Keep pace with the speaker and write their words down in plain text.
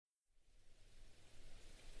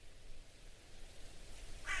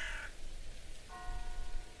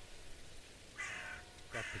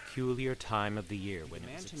peculiar time of the year when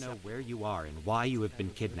demand to know where you are and why you have been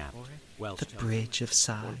kidnapped. Well, The Bridge of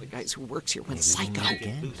Sighs. The guys who works here went psycho.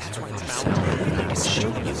 That's what what it's about. about. To show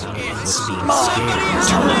you what's being It's scared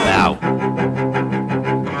all about.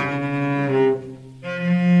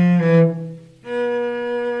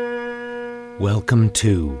 welcome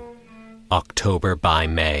to October by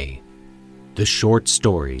May, the short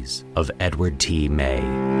stories of Edward T. May.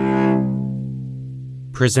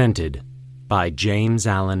 Presented by James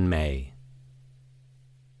Allen May.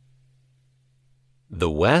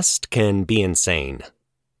 The West can be insane.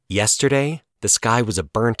 Yesterday, the sky was a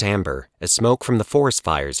burnt amber as smoke from the forest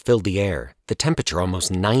fires filled the air, the temperature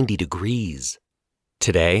almost 90 degrees.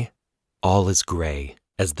 Today, all is gray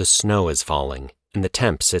as the snow is falling and the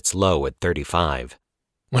temp sits low at 35.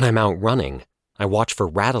 When I'm out running, I watch for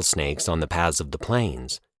rattlesnakes on the paths of the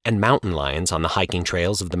plains and mountain lions on the hiking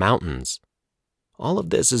trails of the mountains. All of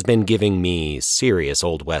this has been giving me serious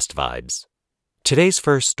Old West vibes. Today's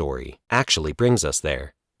first story actually brings us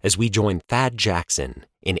there, as we join Thad Jackson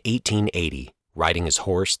in 1880, riding his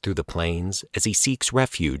horse through the plains as he seeks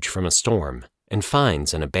refuge from a storm and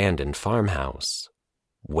finds an abandoned farmhouse.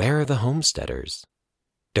 Where are the homesteaders?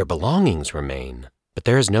 Their belongings remain, but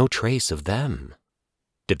there is no trace of them.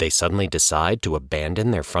 Did they suddenly decide to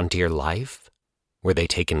abandon their frontier life? Were they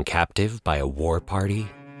taken captive by a war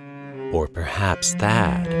party? Or perhaps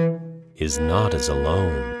Thad is not as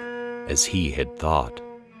alone as he had thought.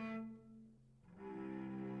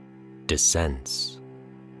 Descents.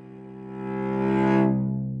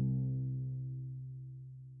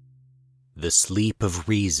 The sleep of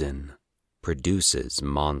reason produces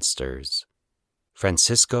monsters.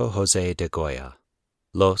 Francisco José de Goya,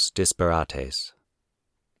 Los Disparates.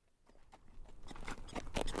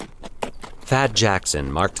 Thad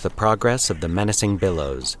Jackson marked the progress of the menacing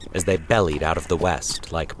billows as they bellied out of the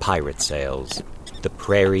west like pirate sails, the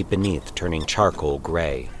prairie beneath turning charcoal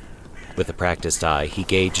gray. With a practiced eye, he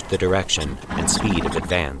gauged the direction and speed of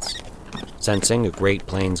advance. Sensing a Great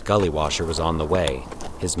Plains gully washer was on the way,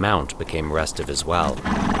 his mount became restive as well.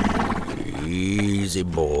 "Easy,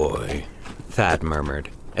 boy," Thad murmured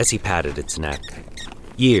as he patted its neck.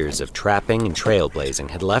 Years of trapping and trailblazing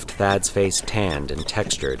had left Thad's face tanned and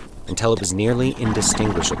textured until it was nearly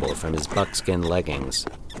indistinguishable from his buckskin leggings.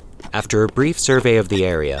 After a brief survey of the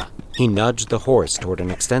area, he nudged the horse toward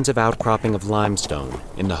an extensive outcropping of limestone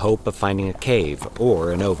in the hope of finding a cave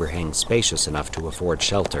or an overhang spacious enough to afford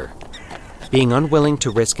shelter. Being unwilling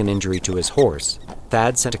to risk an injury to his horse,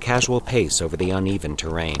 Thad set a casual pace over the uneven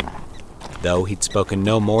terrain. Though he'd spoken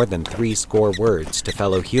no more than 80 words to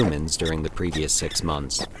fellow humans during the previous 6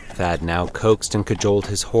 months, Thad now coaxed and cajoled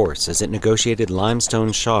his horse as it negotiated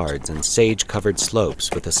limestone shards and sage-covered slopes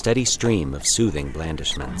with a steady stream of soothing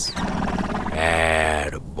blandishments.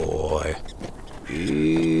 "Attaboy.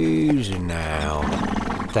 Easy now,"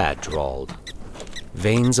 Thad drawled.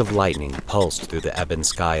 Veins of lightning pulsed through the ebon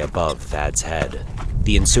sky above Thad's head,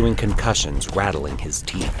 the ensuing concussions rattling his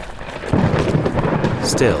teeth.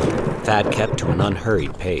 Still, Thad kept to an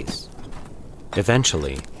unhurried pace.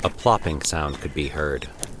 Eventually, a plopping sound could be heard.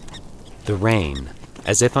 The rain,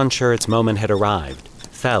 as if unsure its moment had arrived,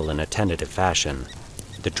 fell in a tentative fashion,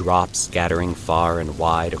 the drops scattering far and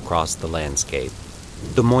wide across the landscape.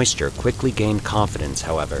 The moisture quickly gained confidence,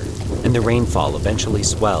 however, and the rainfall eventually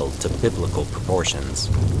swelled to biblical proportions.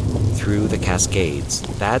 Through the cascades,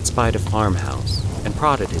 Thad spied a farmhouse and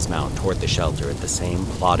prodded his mount toward the shelter at the same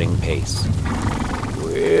plodding pace.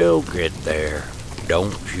 "We'll get there.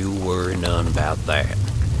 Don't you worry none about that.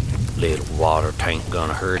 Little water tain't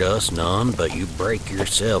gonna hurt us none, but you break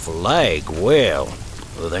yourself a leg, well,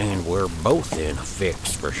 then we're both in a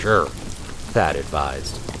fix for sure," Thad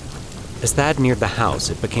advised. As Thad neared the house,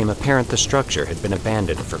 it became apparent the structure had been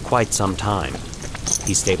abandoned for quite some time.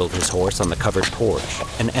 He stabled his horse on the covered porch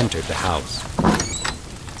and entered the house.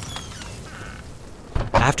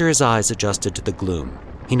 After his eyes adjusted to the gloom,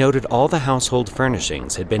 he noted all the household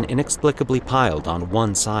furnishings had been inexplicably piled on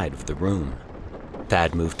one side of the room.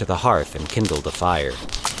 Thad moved to the hearth and kindled a fire.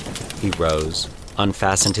 He rose,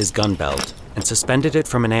 unfastened his gun belt, and suspended it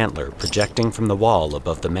from an antler projecting from the wall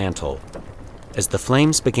above the mantel. As the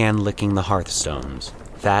flames began licking the hearthstones,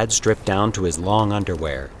 Thad stripped down to his long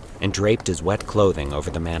underwear and draped his wet clothing over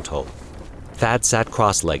the mantel. Thad sat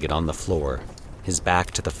cross-legged on the floor, his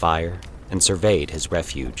back to the fire, and surveyed his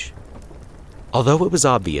refuge. Although it was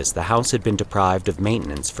obvious the house had been deprived of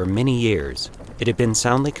maintenance for many years, it had been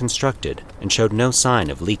soundly constructed and showed no sign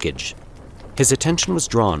of leakage. His attention was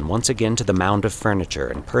drawn once again to the mound of furniture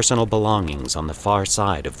and personal belongings on the far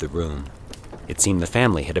side of the room. It seemed the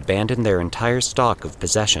family had abandoned their entire stock of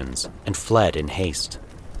possessions and fled in haste.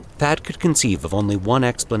 Thad could conceive of only one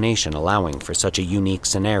explanation allowing for such a unique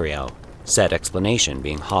scenario, said explanation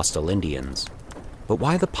being hostile Indians. But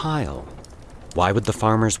why the pile? Why would the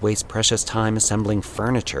farmers waste precious time assembling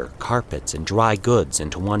furniture, carpets, and dry goods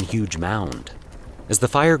into one huge mound? As the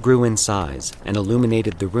fire grew in size and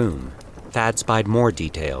illuminated the room, Thad spied more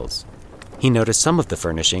details. He noticed some of the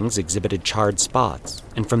furnishings exhibited charred spots,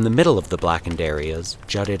 and from the middle of the blackened areas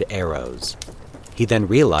jutted arrows. He then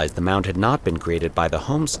realized the mound had not been created by the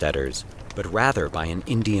homesteaders, but rather by an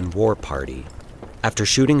Indian war party. After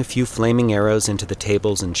shooting a few flaming arrows into the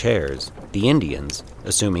tables and chairs, the Indians,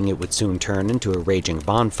 assuming it would soon turn into a raging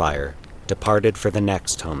bonfire, departed for the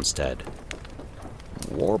next homestead.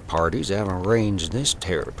 War parties haven't ranged this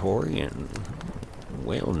territory in,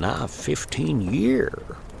 well, nigh 15 years,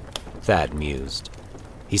 Thad mused.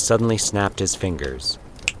 He suddenly snapped his fingers.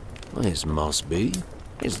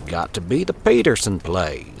 It's got to be the Peterson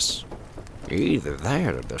place. Either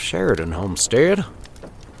that or the Sheridan homestead.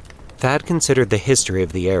 Thad considered the history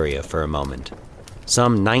of the area for a moment.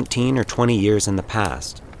 Some 19 or 20 years in the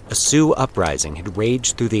past, a Sioux uprising had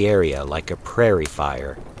raged through the area like a prairie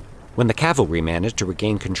fire. When the cavalry managed to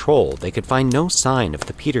regain control, they could find no sign of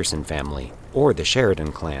the Peterson family or the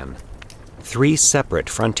Sheridan clan. 3 separate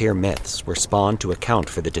frontier myths were spawned to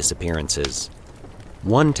account for the disappearances.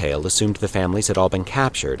 One tale assumed the families had all been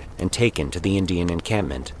captured and taken to the Indian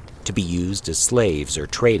encampment to be used as slaves or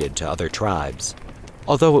traded to other tribes.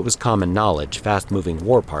 Although it was common knowledge fast-moving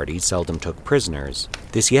war parties seldom took prisoners,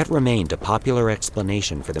 this yet remained a popular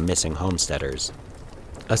explanation for the missing homesteaders.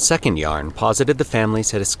 A second yarn posited the families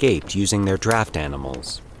had escaped using their draft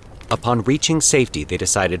animals. Upon reaching safety, they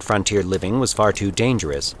decided frontier living was far too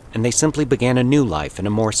dangerous, and they simply began a new life in a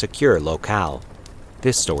more secure locale.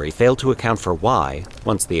 This story failed to account for why,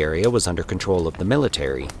 once the area was under control of the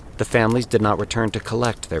military, the families did not return to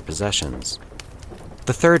collect their possessions.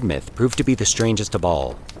 The third myth proved to be the strangest of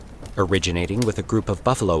all, originating with a group of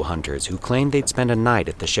buffalo hunters who claimed they'd spend a night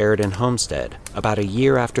at the Sheridan homestead about a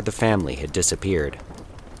year after the family had disappeared.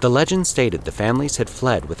 The legend stated the families had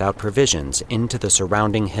fled without provisions into the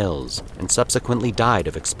surrounding hills and subsequently died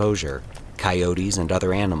of exposure, coyotes and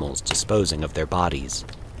other animals disposing of their bodies.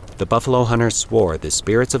 The buffalo hunters swore the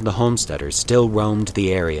spirits of the homesteaders still roamed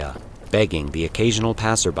the area, begging the occasional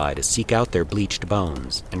passerby to seek out their bleached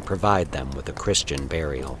bones and provide them with a Christian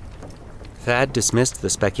burial. Thad dismissed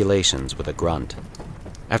the speculations with a grunt.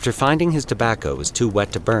 After finding his tobacco was too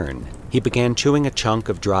wet to burn, he began chewing a chunk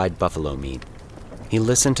of dried buffalo meat. He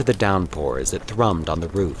listened to the downpour as it thrummed on the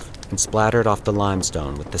roof and splattered off the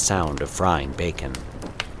limestone with the sound of frying bacon.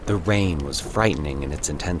 The rain was frightening in its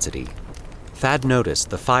intensity. Thad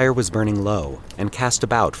noticed the fire was burning low and cast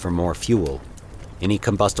about for more fuel. Any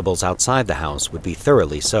combustibles outside the house would be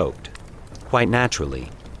thoroughly soaked. Quite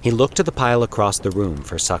naturally, he looked to the pile across the room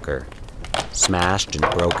for succor. Smashed and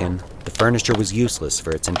broken, the furniture was useless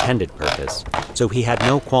for its intended purpose, so he had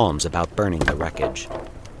no qualms about burning the wreckage.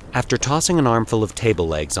 After tossing an armful of table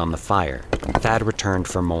legs on the fire, Thad returned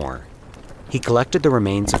for more. He collected the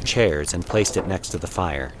remains of chairs and placed it next to the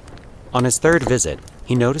fire. On his third visit,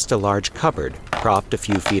 he noticed a large cupboard propped a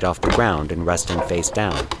few feet off the ground and resting face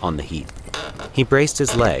down on the heap. He braced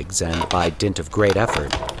his legs and, by dint of great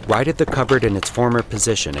effort, righted the cupboard in its former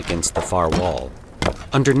position against the far wall.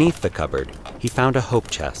 Underneath the cupboard, he found a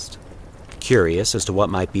hope chest. Curious as to what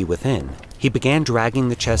might be within, he began dragging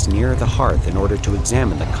the chest nearer the hearth in order to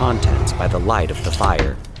examine the contents by the light of the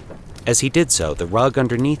fire. As he did so, the rug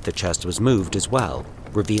underneath the chest was moved as well,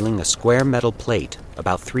 revealing a square metal plate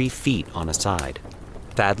about 3 feet on a side.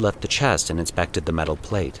 Thad left the chest and inspected the metal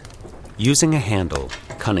plate. Using a handle,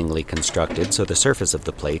 cunningly constructed so the surface of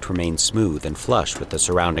the plate remained smooth and flush with the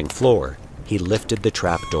surrounding floor, he lifted the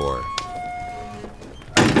trap door.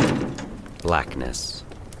 Blackness.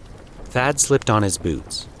 Thad slipped on his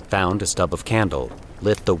boots, found a stub of candle,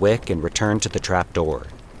 lit the wick, and returned to the trap door.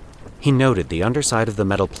 He noted the underside of the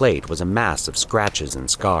metal plate was a mass of scratches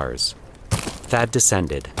and scars. Thad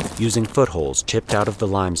descended, using footholes chipped out of the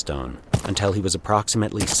limestone, until he was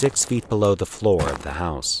approximately 6 feet below the floor of the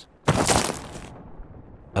house.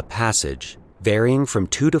 A passage, varying from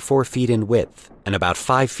 2 to 4 feet in width and about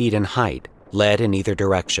 5 feet in height, led in either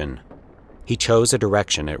direction. He chose a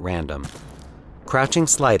direction at random. Crouching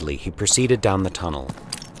slightly, he proceeded down the tunnel.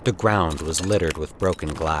 The ground was littered with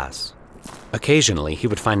broken glass. Occasionally, he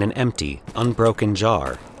would find an empty, unbroken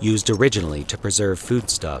jar used originally to preserve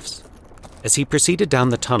foodstuffs. As he proceeded down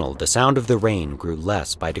the tunnel, the sound of the rain grew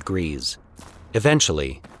less by degrees.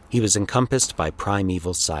 Eventually, he was encompassed by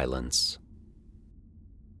primeval silence.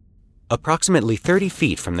 Approximately 30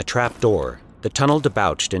 feet from the trap door, the tunnel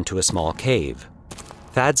debouched into a small cave.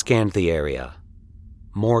 Thad scanned the area.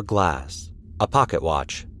 More glass, a pocket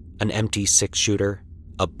watch, an empty six-shooter,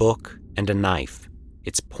 a book, and a knife,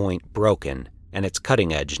 its point broken and its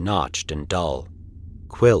cutting edge notched and dull.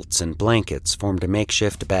 Quilts and blankets formed a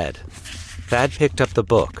makeshift bed. Thad picked up the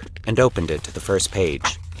book and opened it to the first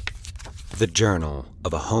page. The Journal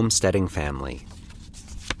of a Homesteading Family.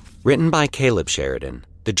 Written by Caleb Sheridan,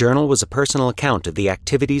 the journal was a personal account of the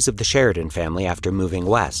activities of the Sheridan family after moving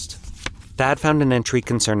west. Thad found an entry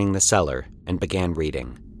concerning the cellar and began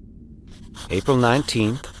reading. April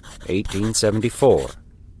 19th, 1874.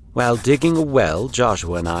 While digging a well,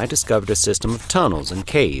 Joshua and I discovered a system of tunnels and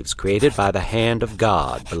caves created by the hand of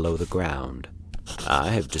God below the ground. I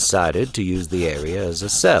have decided to use the area as a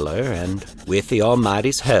cellar and, with the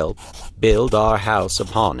Almighty's help, build our house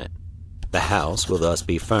upon it. The house will thus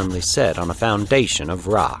be firmly set on a foundation of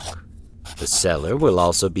rock. The cellar will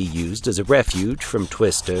also be used as a refuge from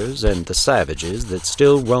twisters and the savages that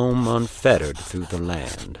still roam unfettered through the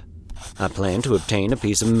land. I plan to obtain a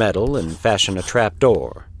piece of metal and fashion a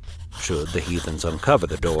trapdoor. Should the heathens uncover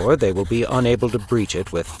the door, they will be unable to breach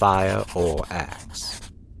it with fire or axe.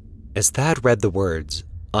 As Thad read the words,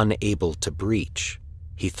 unable to breach,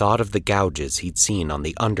 he thought of the gouges he'd seen on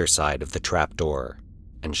the underside of the trapdoor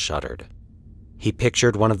and shuddered. He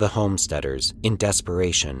pictured one of the homesteaders, in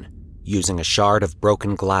desperation, using a shard of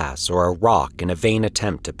broken glass or a rock in a vain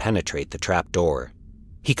attempt to penetrate the trapdoor.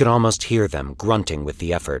 He could almost hear them grunting with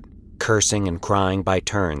the effort, cursing and crying by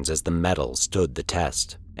turns as the metal stood the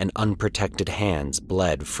test, and unprotected hands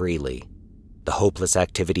bled freely. The hopeless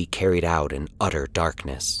activity carried out in utter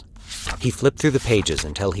darkness. He flipped through the pages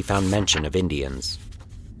until he found mention of Indians.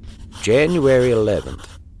 January 11th,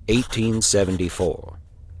 1874.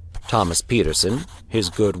 Thomas Peterson, his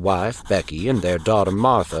good wife Becky, and their daughter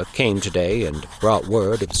Martha came today and brought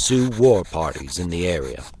word of Sioux war parties in the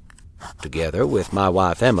area. Together with my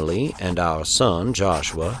wife Emily and our son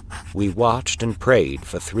Joshua, we watched and prayed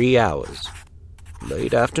for 3 hours.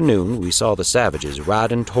 Late afternoon, we saw the savages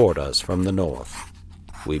riding toward us from the north.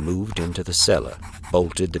 We moved into the cellar,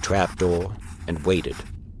 bolted the trapdoor, and waited,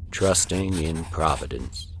 trusting in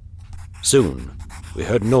Providence. Soon, we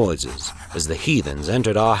heard noises as the heathens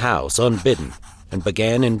entered our house unbidden and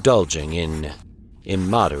began indulging in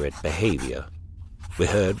immoderate behavior. We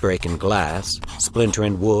heard breaking glass,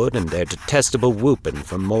 splintering wood, and their detestable whooping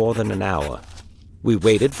for more than an hour. We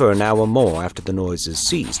waited for an hour more after the noises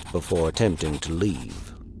ceased before attempting to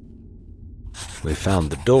leave. We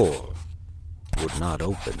found the door would not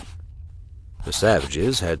open. The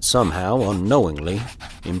savages had somehow unknowingly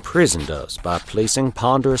imprisoned us by placing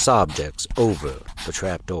ponderous objects over the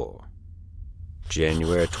trapdoor.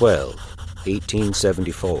 January 12,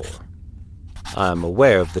 1874. I am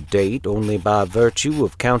aware of the date only by virtue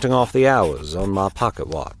of counting off the hours on my pocket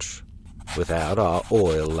watch. Without our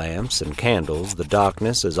oil lamps and candles, the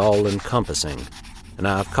darkness is all-encompassing, and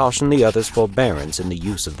I have cautioned the others' forbearance in the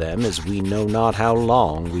use of them, as we know not how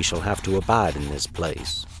long we shall have to abide in this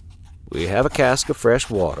place. We have a cask of fresh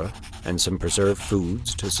water and some preserved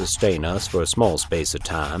foods to sustain us for a small space of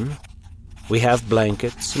time. We have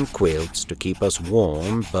blankets and quilts to keep us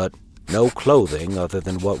warm, but no clothing other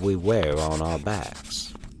than what we wear on our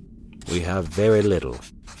backs. We have very little,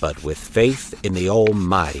 but with faith in the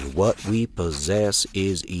Almighty, what we possess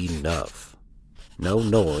is enough. No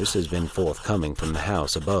noise has been forthcoming from the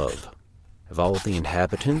house above. Have all the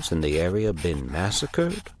inhabitants in the area been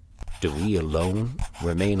massacred? Do we alone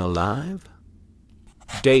remain alive?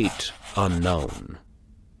 Date unknown.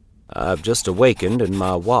 I've just awakened and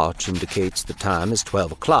my watch indicates the time is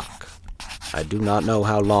 12 o'clock. I do not know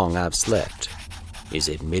how long I've slept. Is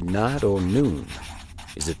it midnight or noon?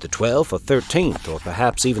 Is it the 12th or 13th, or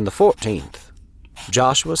perhaps even the 14th?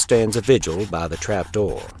 Joshua stands a vigil by the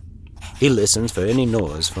trapdoor. He listens for any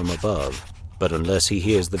noise from above, but unless he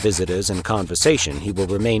hears the visitors in conversation, he will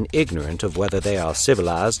remain ignorant of whether they are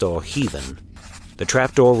civilized or heathen. The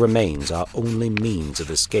trapdoor remains our only means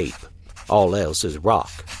of escape. All else is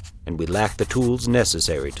rock, and we lack the tools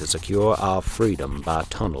necessary to secure our freedom by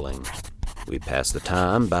tunneling. We pass the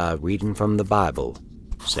time by reading from the Bible,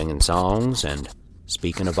 singing songs, and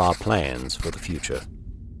speaking of our plans for the future.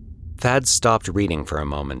 Thad stopped reading for a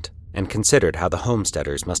moment and considered how the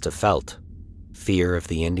homesteaders must have felt. Fear of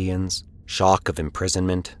the Indians, shock of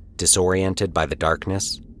imprisonment, disoriented by the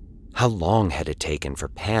darkness. How long had it taken for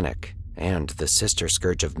panic and the sister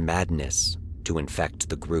scourge of madness to infect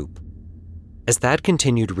the group? As Thad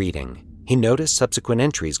continued reading, he noticed subsequent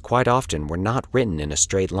entries quite often were not written in a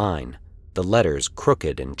straight line, the letters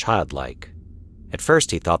crooked and childlike. At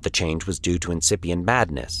first he thought the change was due to incipient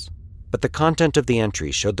madness, but the content of the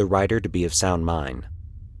entry showed the writer to be of sound mind.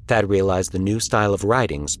 Thad realized the new style of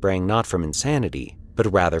writing sprang not from insanity,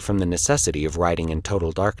 but rather from the necessity of writing in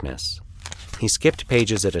total darkness. He skipped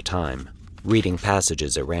pages at a time, reading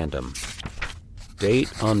passages at random.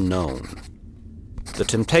 Date unknown. The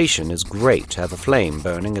temptation is great to have a flame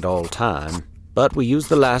burning at all time, but we used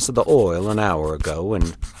the last of the oil an hour ago,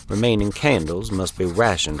 and remaining candles must be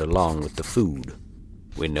rationed along with the food.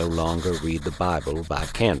 We no longer read the Bible by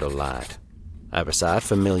candlelight. I recite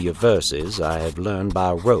familiar verses I have learned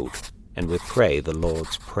by rote, and we pray the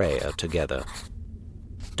Lord's Prayer together.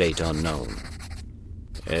 Date unknown.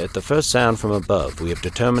 At the first sound from above, we have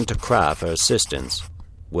determined to cry for assistance.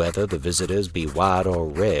 Whether the visitors be white or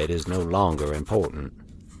red is no longer important.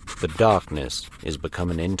 The darkness is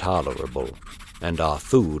becoming intolerable, and our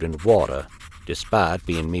food and water, despite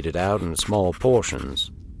being meted out in small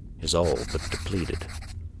portions, is all but depleted.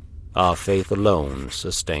 Our faith alone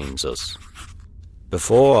sustains us.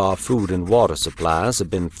 Before our food and water supplies have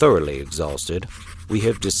been thoroughly exhausted, we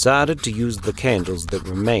have decided to use the candles that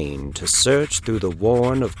remain to search through the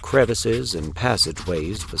warren of crevices and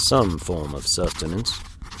passageways for some form of sustenance.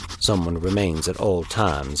 Someone remains at all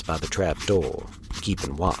times by the trap door,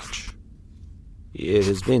 keeping watch. It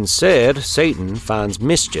has been said Satan finds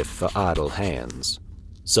mischief for idle hands.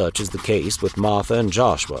 Such is the case with Martha and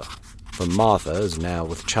Joshua, for Martha is now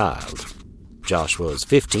with child. Joshua is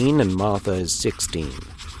 15 and Martha is 16.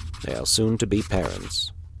 They are soon to be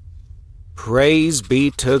parents. Praise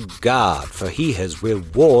be to God, for he has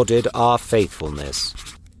rewarded our faithfulness.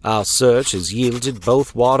 Our search has yielded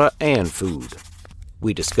both water and food.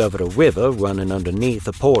 We discovered a river running underneath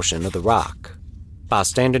a portion of the rock. By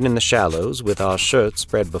standing in the shallows with our shirts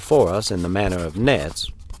spread before us in the manner of nets,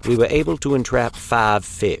 we were able to entrap 5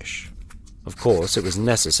 fish. Of course, it was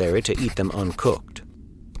necessary to eat them uncooked.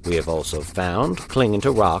 We have also found, clinging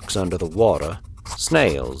to rocks under the water,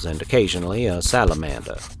 snails and occasionally a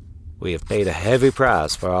salamander. We have paid a heavy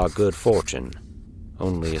price for our good fortune.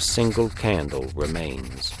 Only a single candle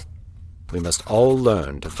remains. We must all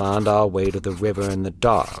learn to find our way to the river in the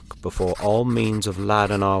dark before all means of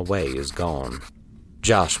lighting our way is gone.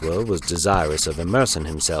 Joshua was desirous of immersing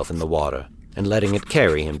himself in the water and letting it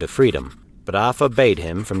carry him to freedom, but I forbade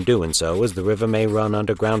him from doing so, as the river may run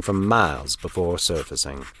underground for miles before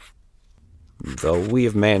surfacing. Though we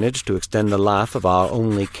have managed to extend the life of our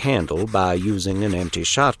only candle by using an empty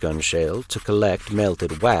shotgun shell to collect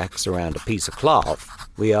melted wax around a piece of cloth,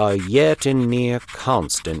 we are yet in near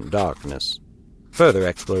constant darkness. Further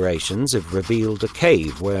explorations have revealed a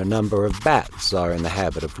cave where a number of bats are in the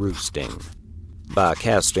habit of roosting. By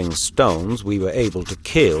casting stones, we were able to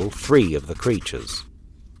kill 3 of the creatures.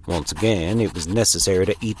 Once again, it was necessary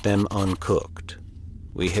to eat them uncooked.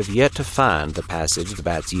 We have yet to find the passage the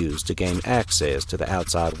bats use to gain access to the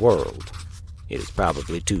outside world. It is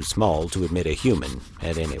probably too small to admit a human,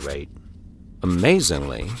 at any rate.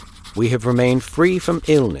 Amazingly, we have remained free from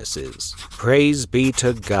illnesses. Praise be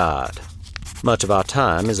to God. Much of our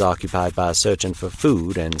time is occupied by searching for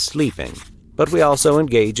food and sleeping, but we also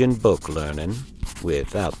engage in book learning,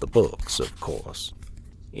 without the books, of course.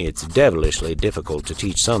 It's devilishly difficult to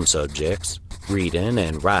teach some subjects, reading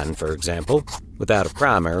and writing, for example, without a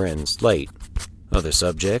primer and slate. Other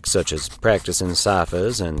subjects, such as practicing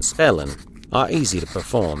ciphers and spelling, are easy to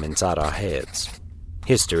perform inside our heads.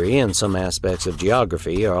 History and some aspects of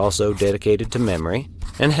geography are also dedicated to memory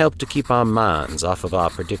and help to keep our minds off of our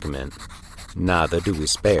predicament. Neither do we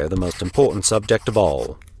spare the most important subject of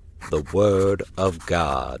all, the Word of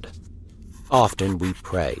God. Often we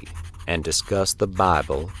pray and discuss the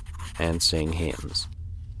Bible and sing hymns.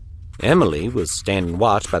 Emily was standing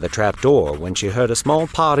watch by the trap door when she heard a small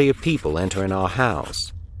party of people entering our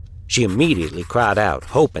house. She immediately cried out,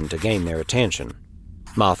 hoping to gain their attention.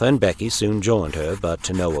 Martha and Becky soon joined her, but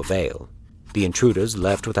to no avail. The intruders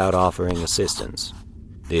left without offering assistance.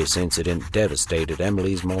 This incident devastated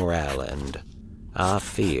Emily's morale, and I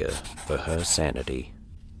fear for her sanity.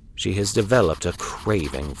 She has developed a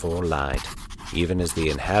craving for light, even as the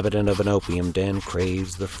inhabitant of an opium den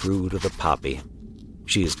craves the fruit of the poppy.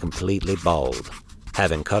 She is completely bald,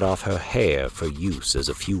 having cut off her hair for use as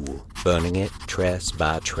a fuel, burning it tress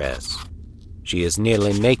by tress. She is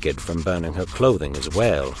nearly naked from burning her clothing as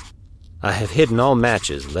well. I have hidden all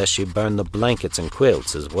matches lest she burn the blankets and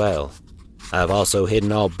quilts as well. I have also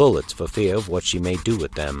hidden all bullets for fear of what she may do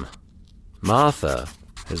with them. Martha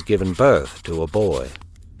has given birth to a boy,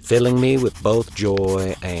 filling me with both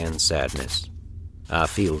joy and sadness. I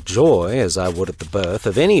feel joy as I would at the birth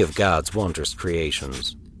of any of God's wondrous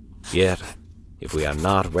creations. Yet, if we are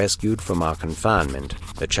not rescued from our confinement,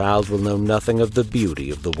 the child will know nothing of the beauty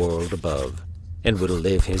of the world above, and will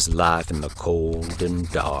live his life in the cold and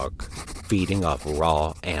dark, feeding off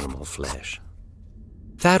raw animal flesh.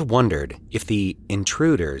 Thad wondered if the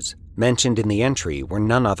intruders mentioned in the entry were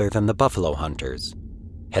none other than the buffalo hunters.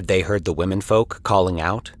 Had they heard the womenfolk calling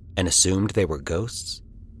out and assumed they were ghosts?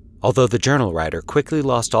 Although the journal writer quickly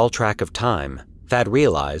lost all track of time, Thad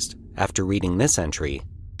realized, after reading this entry,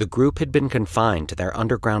 the group had been confined to their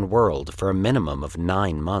underground world for a minimum of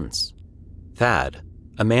 9 months. Thad,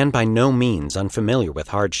 a man by no means unfamiliar with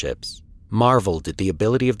hardships, marveled at the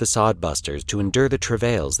ability of the Sodbusters to endure the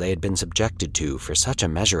travails they had been subjected to for such a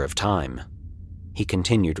measure of time. He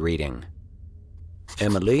continued reading.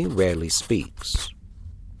 Emily rarely speaks.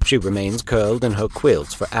 She remains curled in her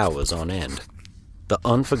quilts for hours on end. The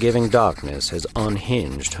unforgiving darkness has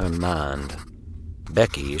unhinged her mind.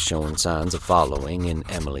 Becky is showing signs of following in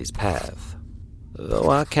Emily's path. Though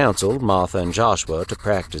I counseled Martha and Joshua to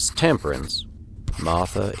practice temperance,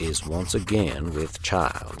 Martha is once again with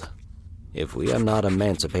child. If we are not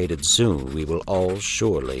emancipated soon, we will all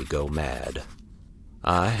surely go mad.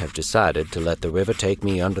 I have decided to let the river take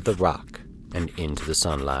me under the rock and into the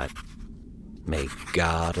sunlight. May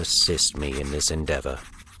God assist me in this endeavor,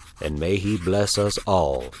 and may He bless us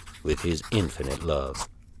all with His infinite love.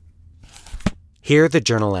 Here the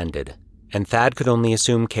journal ended, and Thad could only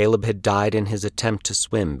assume Caleb had died in his attempt to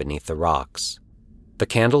swim beneath the rocks. The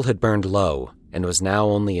candle had burned low and was now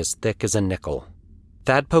only as thick as a nickel.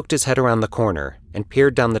 Thad poked his head around the corner and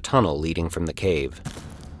peered down the tunnel leading from the cave.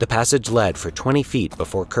 The passage led for 20 feet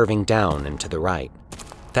before curving down and to the right.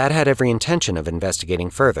 Thad had every intention of investigating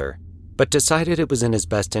further, but decided it was in his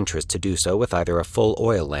best interest to do so with either a full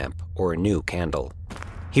oil lamp or a new candle.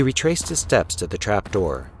 He retraced his steps to the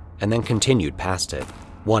trapdoor and then continued past it,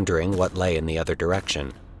 wondering what lay in the other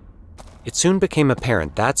direction. It soon became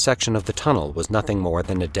apparent that section of the tunnel was nothing more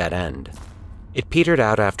than a dead end. It petered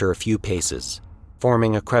out after a few paces,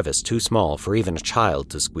 forming a crevice too small for even a child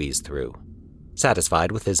to squeeze through.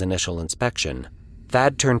 Satisfied with his initial inspection,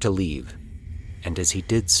 Thad turned to leave, and as he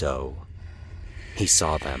did so, he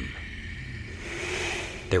saw them.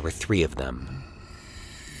 There were 3 of them,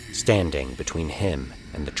 standing between him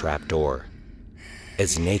and the trapdoor.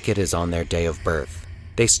 As naked as on their day of birth,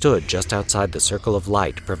 they stood just outside the circle of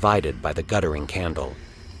light provided by the guttering candle,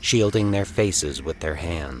 shielding their faces with their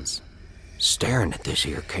hands. Staring at this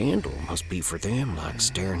here candle must be for them like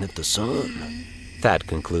staring at the sun, Thad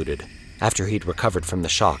concluded, after he'd recovered from the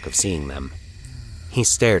shock of seeing them. He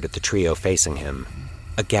stared at the trio facing him,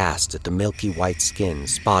 aghast at the milky white skin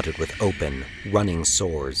spotted with open, running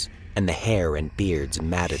sores, and the hair and beards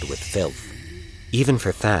matted with filth. Even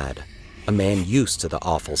for Thad, a man used to the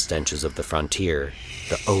awful stenches of the frontier,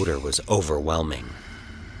 the odor was overwhelming.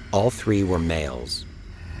 All 3 were males,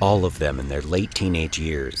 all of them in their late teenage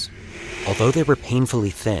years. Although they were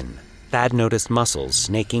painfully thin, Thad noticed muscles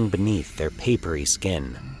snaking beneath their papery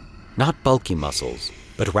skin. Not bulky muscles,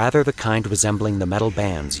 but rather the kind resembling the metal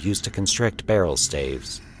bands used to constrict barrel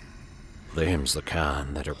staves. Them's the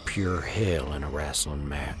kind that are pure hell in a wrestling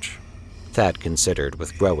match, Thad considered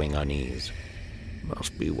with growing unease.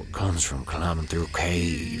 Must be what comes from climbing through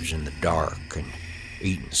caves in the dark and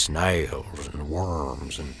eating snails and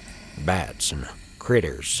worms and bats and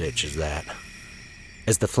critters such as that.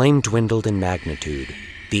 As the flame dwindled in magnitude,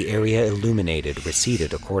 the area illuminated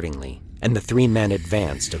receded accordingly, and the 3 men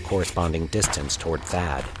advanced a corresponding distance toward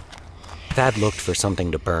Thad. Thad looked for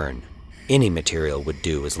something to burn. Any material would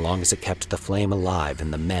do as long as it kept the flame alive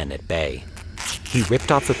and the men at bay. He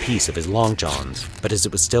ripped off a piece of his long johns, but as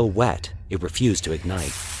it was still wet, it refused to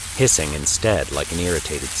ignite, hissing instead like an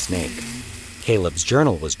irritated snake. Caleb's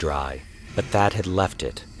journal was dry, but Thad had left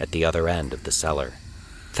it at the other end of the cellar.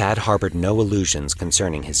 Thad harbored no illusions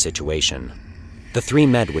concerning his situation. The 3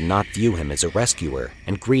 men would not view him as a rescuer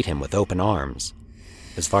and greet him with open arms.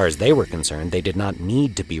 As far as they were concerned, they did not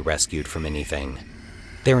need to be rescued from anything.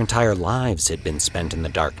 Their entire lives had been spent in the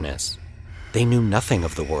darkness. They knew nothing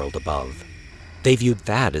of the world above. They viewed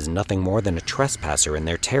Thad as nothing more than a trespasser in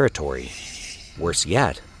their territory. Worse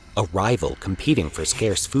yet, a rival competing for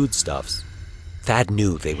scarce foodstuffs. Thad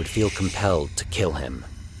knew they would feel compelled to kill him.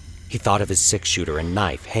 He thought of his 6-shooter and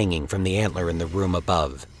knife hanging from the antler in the room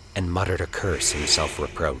above, and muttered a curse in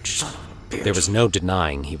self-reproach. There was no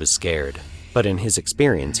denying he was scared, but in his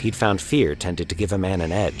experience he'd found fear tended to give a man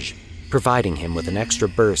an edge, providing him with an extra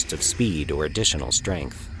burst of speed or additional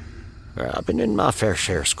strength. I've been in my fair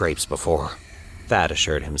share of scrapes before, Thad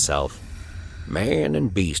assured himself. Man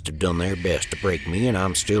and beast have done their best to break me, and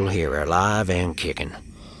I'm still here, alive and kicking.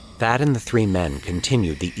 Thad and the 3 men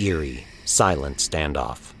continued the eerie, silent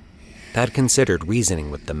standoff. Thad considered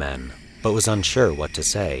reasoning with the men, but was unsure what to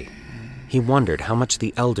say. He wondered how much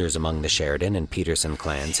the elders among the Sheridan and Peterson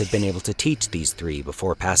clans had been able to teach these 3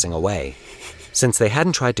 before passing away. Since they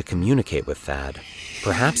hadn't tried to communicate with Thad,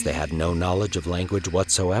 perhaps they had no knowledge of language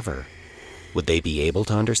whatsoever. Would they be able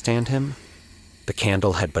to understand him? The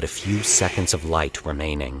candle had but a few seconds of light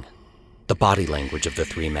remaining. The body language of the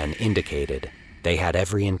three men indicated they had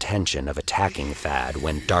every intention of attacking Thad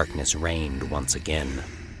when darkness reigned once again.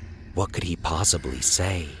 What could he possibly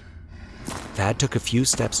say? Thad took a few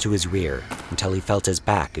steps to his rear until he felt his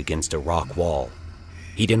back against a rock wall.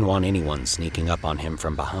 He didn't want anyone sneaking up on him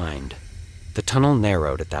from behind. The tunnel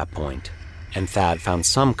narrowed at that point, and Thad found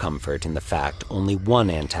some comfort in the fact only one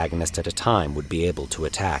antagonist at a time would be able to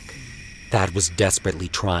attack. Thad was desperately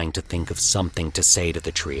trying to think of something to say to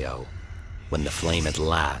the trio when the flame at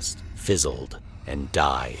last fizzled and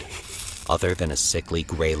died. Other than a sickly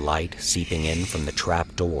gray light seeping in from the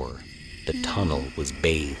trap door, the tunnel was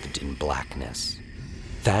bathed in blackness.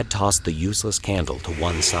 Thad tossed the useless candle to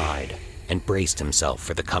one side and braced himself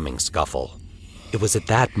for the coming scuffle. It was at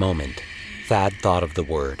that moment Thad thought of the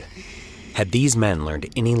word. Had these men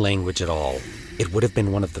learned any language at all, it would have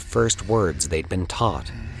been one of the first words they'd been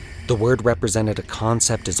taught. The word represented a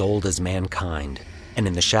concept as old as mankind, and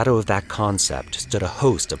in the shadow of that concept stood a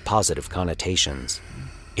host of positive connotations.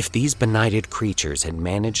 If these benighted creatures had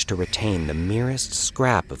managed to retain the merest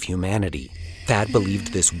scrap of humanity, Thad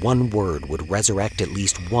believed this one word would resurrect at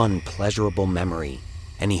least one pleasurable memory,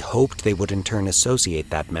 and he hoped they would in turn associate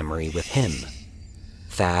that memory with him.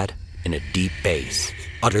 Thad, in a deep bass,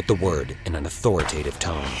 uttered the word in an authoritative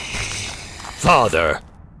tone. Father!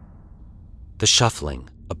 The shuffling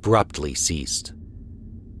abruptly ceased.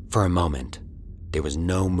 For a moment, there was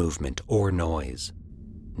no movement or noise.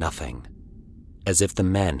 Nothing. As if the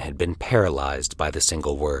men had been paralyzed by the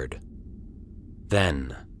single word.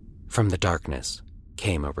 Then, from the darkness,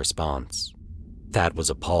 came a response. Thad was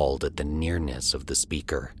appalled at the nearness of the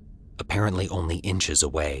speaker, apparently only inches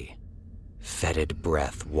away. Fetid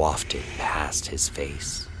breath wafted past his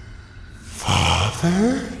face.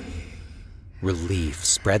 Father? Relief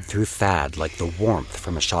spread through Thad like the warmth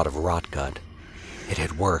from a shot of rotgut. It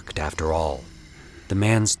had worked, after all. The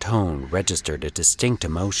man's tone registered a distinct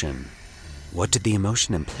emotion. What did the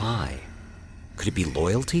emotion imply? Could it be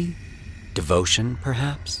loyalty? Devotion,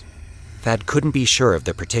 perhaps? Thad couldn't be sure of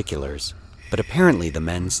the particulars, but apparently the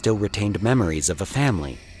men still retained memories of a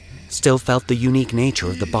family, still felt the unique nature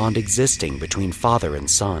of the bond existing between father and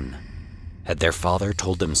son. Had their father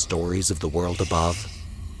told them stories of the world above?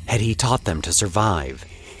 Had he taught them to survive,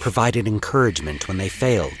 provided encouragement when they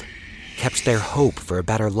failed, kept their hope for a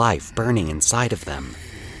better life burning inside of them?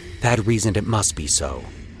 Thad reasoned it must be so,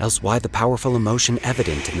 else why the powerful emotion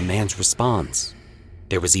evident in the man's response?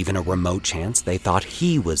 There was even a remote chance they thought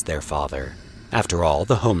he was their father. After all,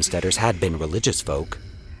 the homesteaders had been religious folk.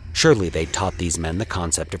 Surely they'd taught these men the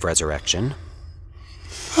concept of resurrection.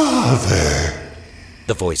 Father!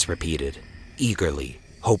 The voice repeated, eagerly,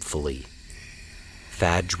 hopefully.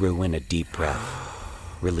 Thad drew in a deep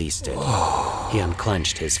breath, released it. He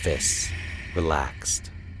unclenched his fists, relaxed.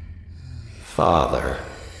 Father,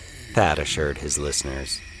 Thad assured his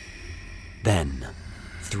listeners. Then,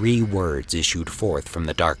 3 words issued forth from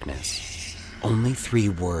the darkness. Only 3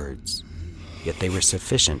 words, yet they were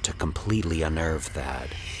sufficient to completely unnerve Thad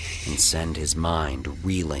and send his mind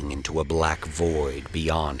reeling into a black void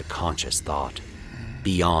beyond conscious thought,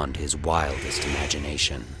 beyond his wildest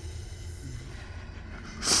imagination.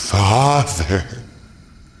 Father,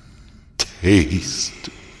 taste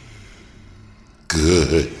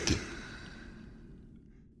good.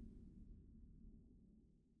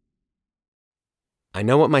 I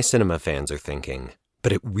know what my cinema fans are thinking,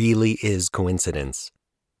 but it really is coincidence.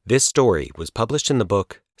 This story was published in the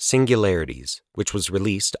book Singularities, which was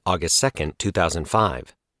released August 2nd,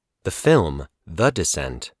 2005. The film, The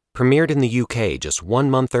Descent, premiered in the UK just 1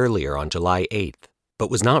 month earlier on July 8th, but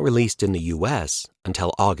was not released in the US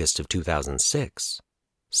until August of 2006.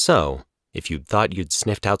 So, if you'd thought you'd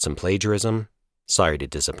sniffed out some plagiarism, sorry to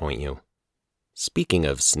disappoint you. Speaking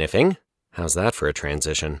of sniffing, how's that for a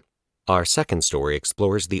transition? Our second story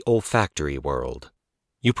explores the olfactory world.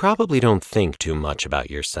 You probably don't think too much about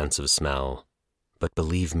your sense of smell, but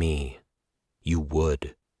believe me, you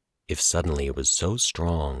would, if suddenly it was so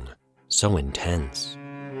strong, so intense,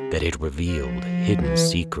 that it revealed hidden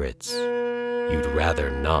secrets you'd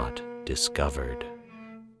rather not discovered.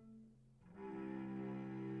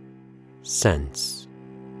 Sense.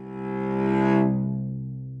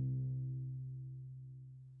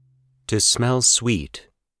 To smell sweet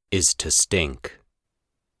is to stink.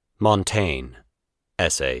 Montaigne,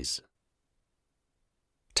 Essays.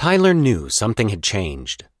 Tyler knew something had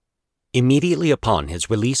changed. Immediately upon his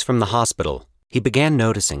release from the hospital, he began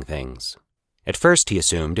noticing things. At first he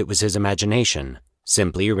assumed it was his imagination,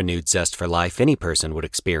 simply a renewed zest for life any person would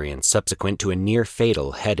experience subsequent to a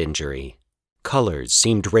near-fatal head injury. Colors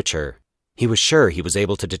seemed richer. He was sure he was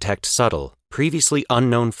able to detect subtle, previously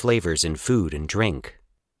unknown flavors in food and drink.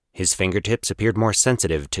 His fingertips appeared more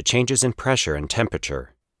sensitive to changes in pressure and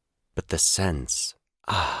temperature. But the scents,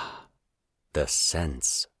 the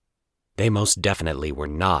scents. They most definitely were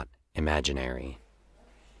not imaginary.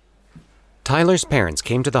 Tyler's parents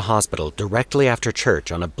came to the hospital directly after church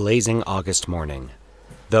on a blazing August morning.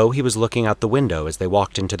 Though he was looking out the window as they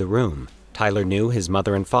walked into the room, Tyler knew his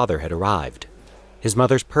mother and father had arrived. His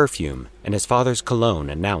mother's perfume and his father's cologne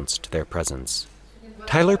announced their presence.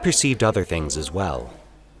 Tyler perceived other things as well.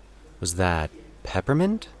 Was that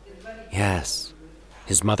peppermint? Yes.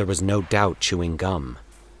 His mother was no doubt chewing gum.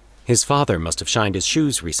 His father must have shined his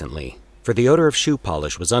shoes recently, for the odor of shoe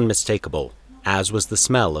polish was unmistakable, as was the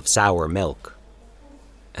smell of sour milk.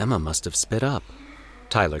 Emma must have spit up,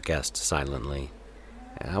 Tyler guessed silently.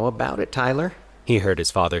 How about it, Tyler? He heard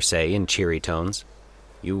his father say in cheery tones.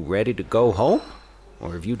 You ready to go home?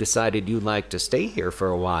 Or have you decided you'd like to stay here for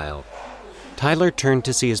a while? Tyler turned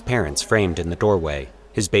to see his parents framed in the doorway,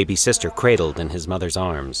 his baby sister cradled in his mother's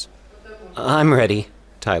arms. I'm ready,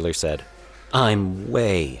 Tyler said. I'm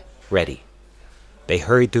way ready. They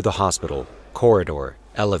hurried through the hospital, corridor,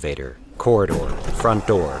 elevator, corridor, front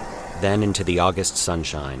door, then into the August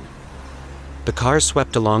sunshine. The cars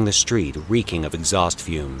swept along the street, reeking of exhaust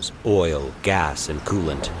fumes, oil, gas, and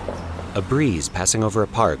coolant. A breeze passing over a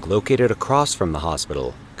park located across from the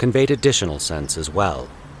hospital conveyed additional scents as well.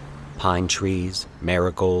 Pine trees,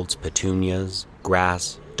 marigolds, petunias,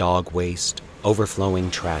 grass, dog waste,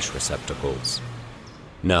 overflowing trash receptacles.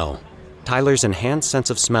 No, Tyler's enhanced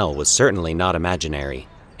sense of smell was certainly not imaginary,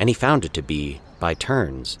 and he found it to be, by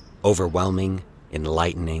turns, overwhelming,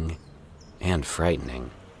 enlightening, and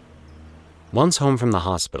frightening. Once home from the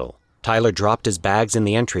hospital, Tyler dropped his bags in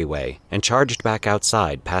the entryway and charged back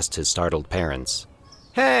outside past his startled parents.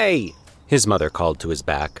 Hey! His mother called to his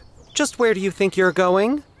back. Just where do you think you're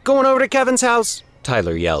going? Going over to Kevin's house,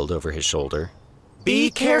 Tyler yelled over his shoulder. Be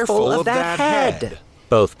careful of that head,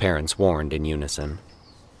 both parents warned in unison.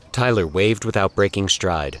 Tyler waved without breaking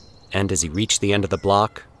stride, and as he reached the end of the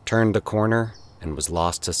block, turned the corner, and was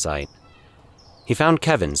lost to sight. He found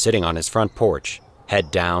Kevin sitting on his front porch,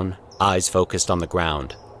 head down, eyes focused on the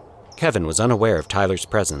ground. Kevin was unaware of Tyler's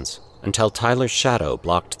presence until Tyler's shadow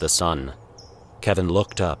blocked the sun. Kevin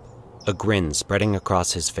looked up, a grin spreading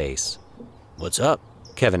across his face. What's up?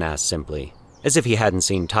 Kevin asked simply, as if he hadn't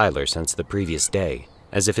seen Tyler since the previous day,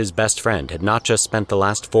 as if his best friend had not just spent the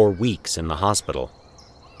last 4 weeks in the hospital.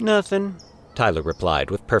 Nothing, Tyler replied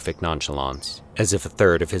with perfect nonchalance, as if a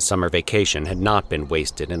third of his summer vacation had not been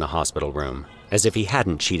wasted in a hospital room, as if he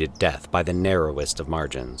hadn't cheated death by the narrowest of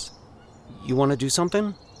margins. You want to do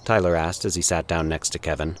something? Tyler asked as he sat down next to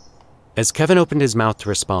Kevin. As Kevin opened his mouth to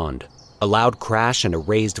respond, a loud crash and a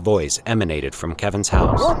raised voice emanated from Kevin's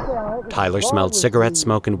house. Tyler smelled cigarette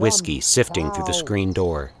smoke and whiskey sifting through the screen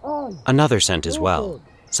door. Another scent as well,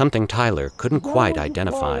 something Tyler couldn't quite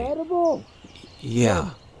identify. Yeah.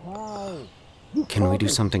 Can we do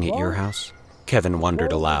something at your house? Kevin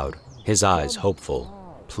wondered aloud, his eyes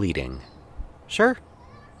hopeful, pleading. Sure.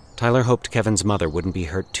 Tyler hoped Kevin's mother wouldn't be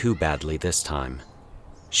hurt too badly this time.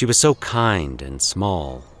 She was so kind and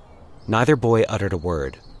small. Neither boy uttered a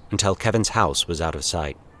word until Kevin's house was out of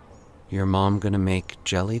sight. Your mom gonna make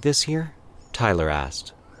jelly this year? Tyler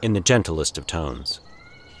asked, in the gentlest of tones.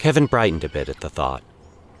 Kevin brightened a bit at the thought.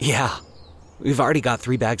 Yeah, we've already got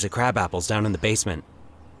 3 bags of crab apples down in the basement.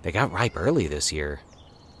 They got ripe early this year.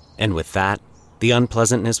 And with that, the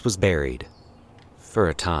unpleasantness was buried. For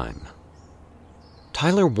a time.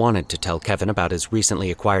 Tyler wanted to tell Kevin about his recently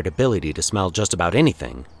acquired ability to smell just about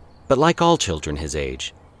anything, but like all children his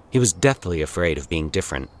age, he was deathly afraid of being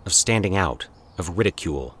different, of standing out, of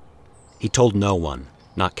ridicule. He told no one,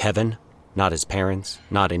 not Kevin, not his parents,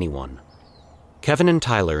 not anyone. Kevin and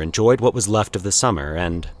Tyler enjoyed what was left of the summer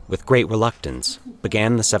and, with great reluctance,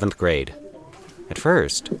 began the 7th grade. At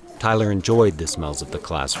first, Tyler enjoyed the smells of the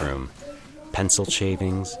classroom. Pencil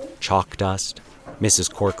shavings, chalk dust,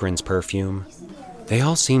 Mrs. Corcoran's perfume. They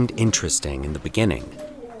all seemed interesting in the beginning.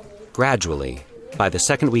 Gradually, by the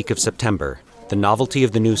 2nd week of September, the novelty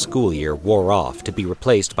of the new school year wore off to be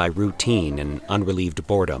replaced by routine and unrelieved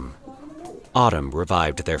boredom. Autumn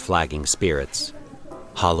revived their flagging spirits.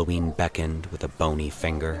 Halloween beckoned with a bony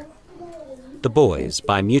finger. The boys,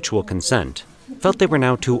 by mutual consent, felt they were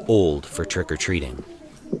now too old for trick-or-treating.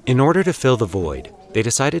 In order to fill the void, they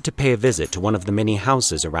decided to pay a visit to one of the many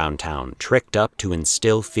houses around town tricked up to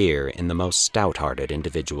instill fear in the most stout-hearted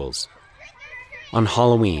individuals. On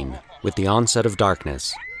Halloween, with the onset of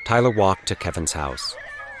darkness, Tyler walked to Kevin's house.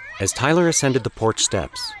 As Tyler ascended the porch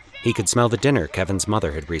steps, he could smell the dinner Kevin's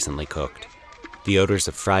mother had recently cooked. The odors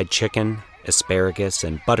of fried chicken, asparagus,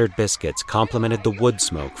 and buttered biscuits complemented the wood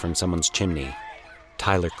smoke from someone's chimney.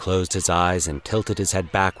 Tyler closed his eyes and tilted his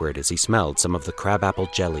head backward as he smelled some of the crabapple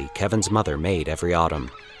jelly Kevin's mother made every autumn.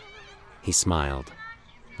 He smiled.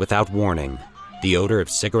 Without warning, the odor of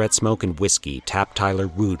cigarette smoke and whiskey tapped Tyler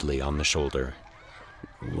rudely on the shoulder.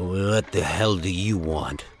 What the hell do you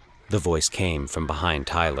want? The voice came from behind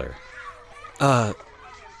Tyler.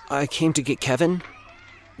 I came to get Kevin.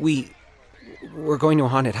 We're going to a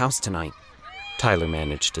haunted house tonight, Tyler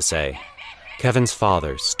managed to say. Kevin's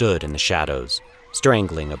father stood in the shadows,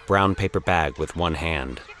 strangling a brown paper bag with one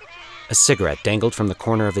hand. A cigarette dangled from the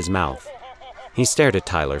corner of his mouth. He stared at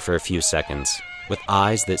Tyler for a few seconds, with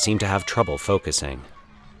eyes that seemed to have trouble focusing.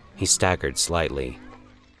 He staggered slightly.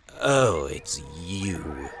 Oh, it's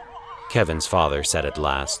you, Kevin's father said at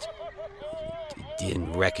last.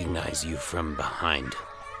 Didn't recognize you from behind.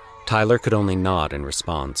 Tyler could only nod in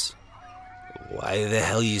response. Why the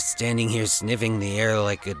hell are you standing here sniffing the air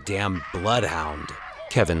like a damn bloodhound?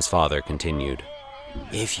 Kevin's father continued.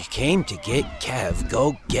 If you came to get Kev,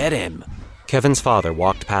 go get him. Kevin's father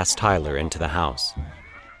walked past Tyler into the house.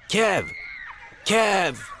 Kev!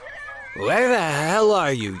 Where the hell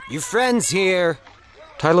are you? Your friend's here.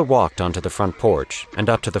 Tyler walked onto the front porch and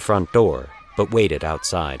up to the front door, but waited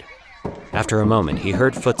outside. After a moment, he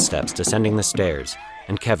heard footsteps descending the stairs,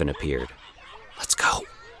 and Kevin appeared. Let's go,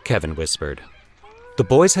 Kevin whispered. The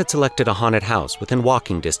boys had selected a haunted house within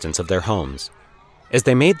walking distance of their homes. As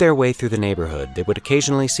they made their way through the neighborhood, they would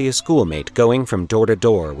occasionally see a schoolmate going from door to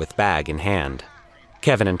door with bag in hand.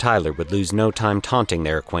 Kevin and Tyler would lose no time taunting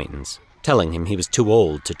their acquaintance, telling him he was too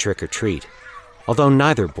old to trick or treat. Although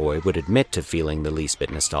neither boy would admit to feeling the least bit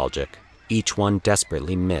nostalgic, each one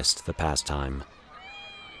desperately missed the pastime.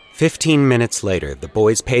 15 minutes later, the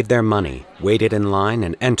boys paid their money, waited in line,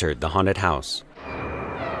 and entered the haunted house.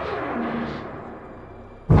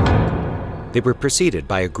 They were preceded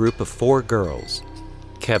by a group of 4 girls.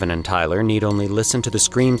 Kevin and Tyler need only listen to the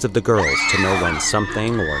screams of the girls to know when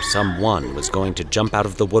something or someone was going to jump out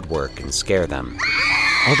of the woodwork and scare them.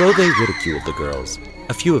 Although they ridiculed the girls,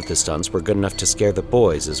 a few of the stunts were good enough to scare the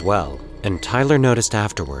boys as well, and Tyler noticed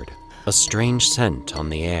afterward a strange scent on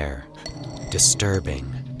the air.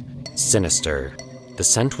 Disturbing. Sinister. The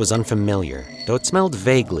scent was unfamiliar, though it smelled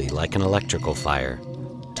vaguely like an electrical fire.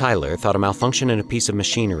 Tyler thought a malfunction in a piece of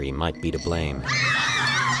machinery might be to blame.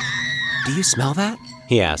 Do you smell that?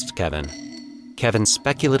 He asked Kevin. Kevin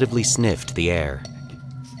speculatively sniffed the air.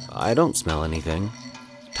 I don't smell anything.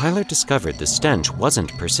 Tyler discovered the stench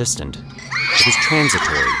wasn't persistent. It was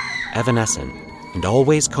transitory, evanescent, and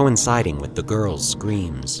always coinciding with the girls'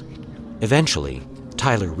 screams. Eventually,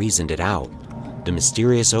 Tyler reasoned it out. The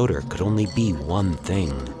mysterious odor could only be one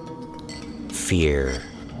thing. Fear.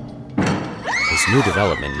 This new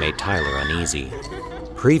development made Tyler uneasy.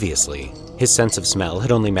 Previously, his sense of smell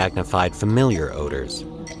had only magnified familiar odors.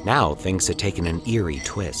 Now things had taken an eerie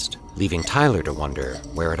twist, leaving Tyler to wonder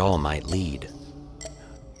where it all might lead.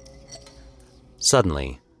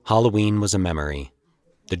 Suddenly, Halloween was a memory.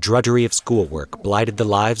 The drudgery of schoolwork blighted the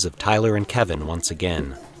lives of Tyler and Kevin once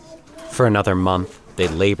again. For another month, they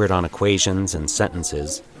labored on equations and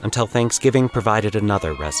sentences until Thanksgiving provided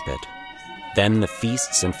another respite. Then the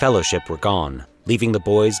feasts and fellowship were gone, leaving the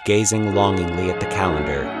boys gazing longingly at the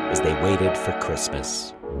calendar as they waited for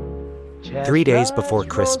Christmas. 3 days before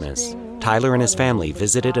Christmas, Tyler and his family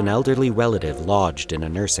visited an elderly relative lodged in a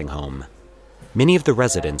nursing home. Many of the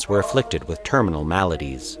residents were afflicted with terminal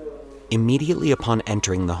maladies. Immediately upon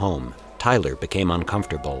entering the home, Tyler became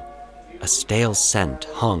uncomfortable. A stale scent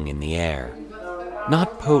hung in the air.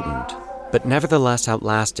 Not potent, but nevertheless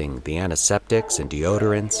outlasting the antiseptics and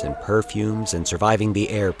deodorants and perfumes and surviving the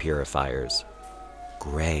air purifiers.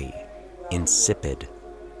 Gray, insipid,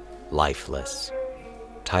 lifeless.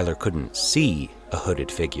 Tyler couldn't see a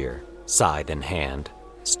hooded figure, scythe in hand,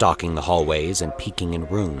 stalking the hallways and peeking in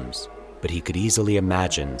rooms, but he could easily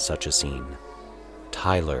imagine such a scene.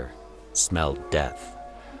 Tyler smelled death.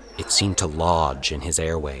 It seemed to lodge in his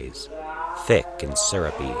airways, thick and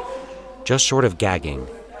syrupy. Just short of gagging,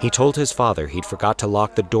 he told his father he'd forgot to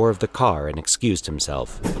lock the door of the car and excused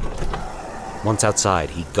himself. Once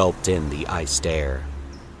outside, he gulped in the iced air.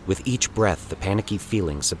 With each breath, the panicky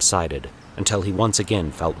feeling subsided until he once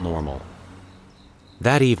again felt normal.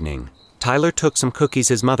 That evening, Tyler took some cookies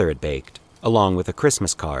his mother had baked, along with a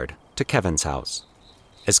Christmas card, to Kevin's house.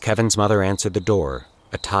 As Kevin's mother answered the door,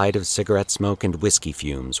 a tide of cigarette smoke and whiskey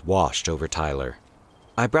fumes washed over Tyler.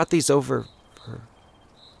 I brought these over for...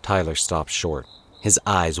 Tyler stopped short. his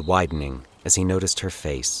eyes widening as he noticed her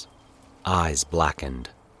face. Eyes blackened,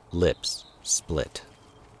 lips split.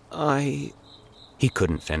 He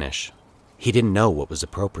couldn't finish. He didn't know what was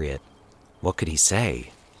appropriate. What could he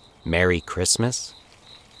say? Merry Christmas?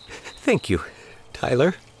 Thank you,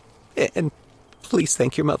 Tyler. And please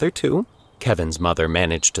thank your mother, too. Kevin's mother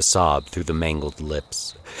managed to sob through the mangled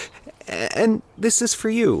lips. And this is for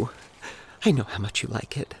you. I know how much you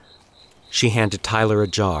like it. She handed Tyler a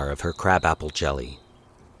jar of her crabapple jelly.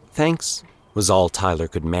 Thanks, was all Tyler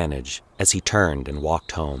could manage as he turned and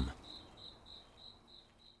walked home.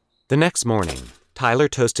 The next morning, Tyler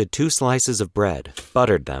toasted 2 slices of bread,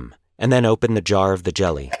 buttered them, and then opened the jar of the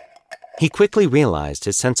jelly. He quickly realized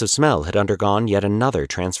his sense of smell had undergone yet another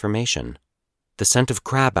transformation. The scent of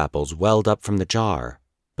crab apples welled up from the jar,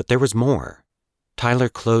 but there was more. Tyler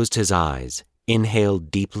closed his eyes,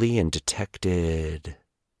 inhaled deeply, and detected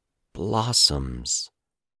blossoms,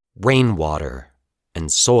 rainwater,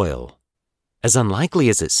 and soil. As unlikely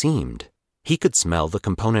as it seemed, he could smell the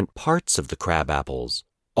component parts of the crab apples,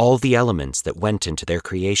 all the elements that went into their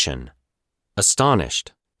creation.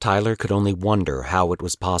 Astonished, Tyler could only wonder how it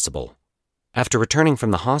was possible. After returning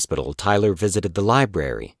from the hospital, Tyler visited the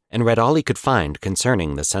library and read all he could find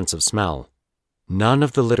concerning the sense of smell. None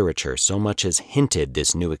of the literature so much as hinted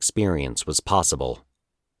this new experience was possible.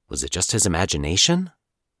 Was it just his imagination?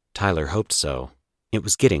 Tyler hoped so. It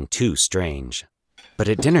was getting too strange. But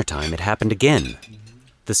at dinner time it happened again.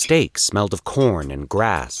 The steak smelled of corn and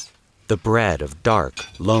grass, the bread of dark,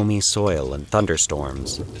 loamy soil and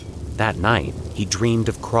thunderstorms. That night, he dreamed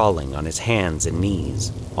of crawling on his hands and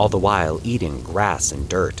knees, all the while eating grass and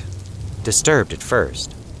dirt. Disturbed at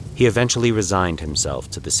first, he eventually resigned himself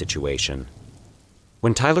to the situation.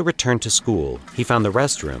 When Tyler returned to school, he found the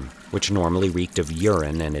restroom, which normally reeked of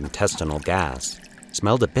urine and intestinal gas,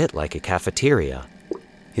 smelled a bit like a cafeteria.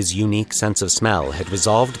 His unique sense of smell had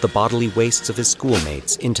resolved the bodily wastes of his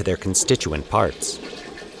schoolmates into their constituent parts.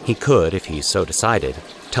 He could, if he so decided,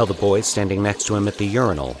 tell the boys standing next to him at the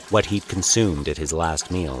urinal what he'd consumed at his last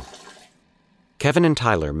meal. Kevin and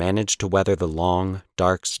Tyler managed to weather the long,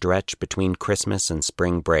 dark stretch between Christmas and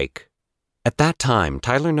spring break. At that time,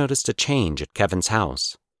 Tyler noticed a change at Kevin's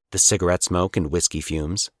house. The cigarette smoke and whiskey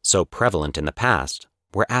fumes, so prevalent in the past,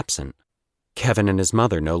 were absent. Kevin and his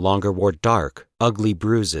mother no longer wore dark, ugly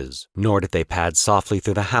bruises, nor did they pad softly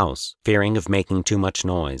through the house, fearing of making too much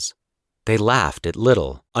noise. They laughed at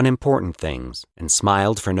little, unimportant things and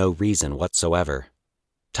smiled for no reason whatsoever.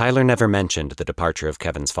 Tyler never mentioned the departure of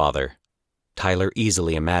Kevin's father. Tyler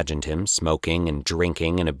easily imagined him smoking and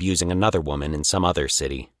drinking and abusing another woman in some other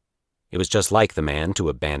city. It was just like the man to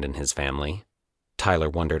abandon his family. Tyler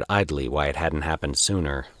wondered idly why it hadn't happened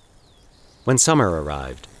sooner. When summer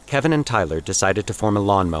arrived, Kevin and Tyler decided to form a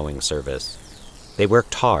lawn mowing service. They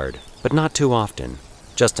worked hard, but not too often,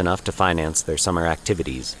 just enough to finance their summer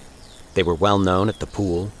activities. They were well known at the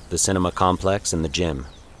pool, the cinema complex, and the gym.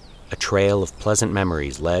 A trail of pleasant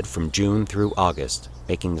memories led from June through August,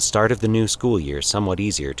 making the start of the new school year somewhat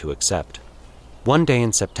easier to accept. One day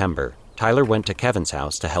in September, Tyler went to Kevin's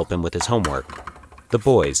house to help him with his homework. The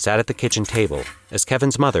boys sat at the kitchen table as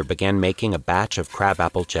Kevin's mother began making a batch of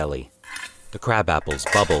crabapple jelly. The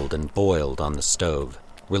crabapples bubbled and boiled on the stove,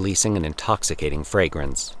 releasing an intoxicating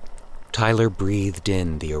fragrance. Tyler breathed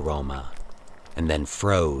in the aroma, and then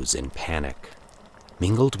froze in panic.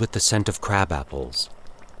 Mingled with the scent of crabapples,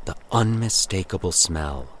 the unmistakable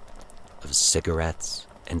smell of cigarettes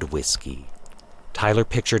and whiskey. Tyler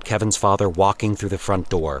pictured Kevin's father walking through the front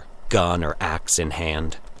door, gun or axe in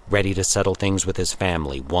hand, ready to settle things with his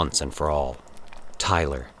family once and for all.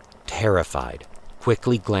 Tyler, terrified,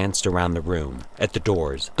 quickly glanced around the room, at the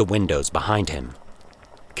doors, the windows behind him.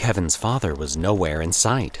 Kevin's father was nowhere in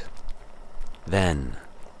sight. Then,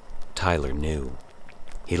 Tyler knew.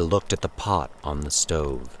 He looked at the pot on the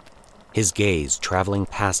stove, his gaze traveling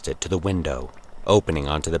past it to the window, opening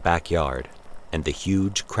onto the backyard, and the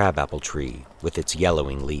huge crabapple tree with its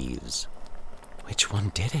yellowing leaves. Which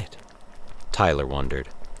one did it? Tyler wondered.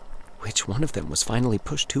 Which one of them was finally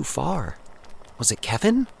pushed too far? Was it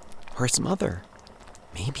Kevin or his mother?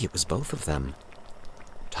 Maybe it was both of them.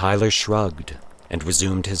 Tyler shrugged and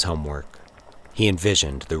resumed his homework. He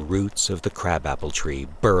envisioned the roots of the crabapple tree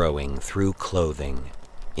burrowing through clothing,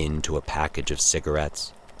 into a package of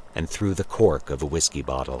cigarettes, and through the cork of a whiskey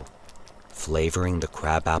bottle, flavoring the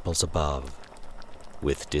crabapples above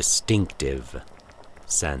with distinctive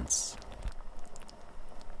scents.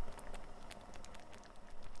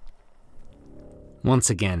 Once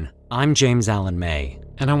again, I'm James Allen May,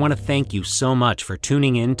 and I want to thank you so much for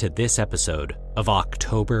tuning in to this episode of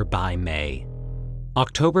October by May.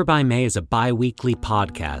 October by May is a bi-weekly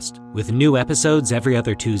podcast with new episodes every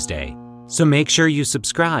other Tuesday. So make sure you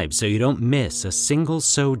subscribe so you don't miss a single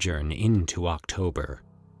sojourn into October.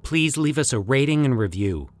 Please leave us a rating and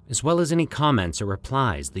review, as well as any comments or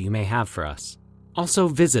replies that you may have for us. Also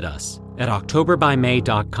visit us at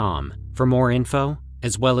octoberbymay.com for more info,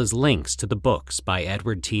 as well as links to the books by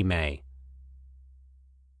Edward T. May.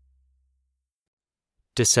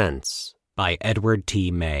 Descents by Edward T.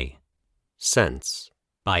 May. Sense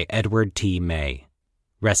by Edward T. May.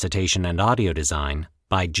 Recitation and audio design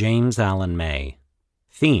by James Allen May.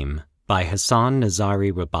 Theme by Hassan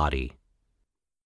Nazari Rabati.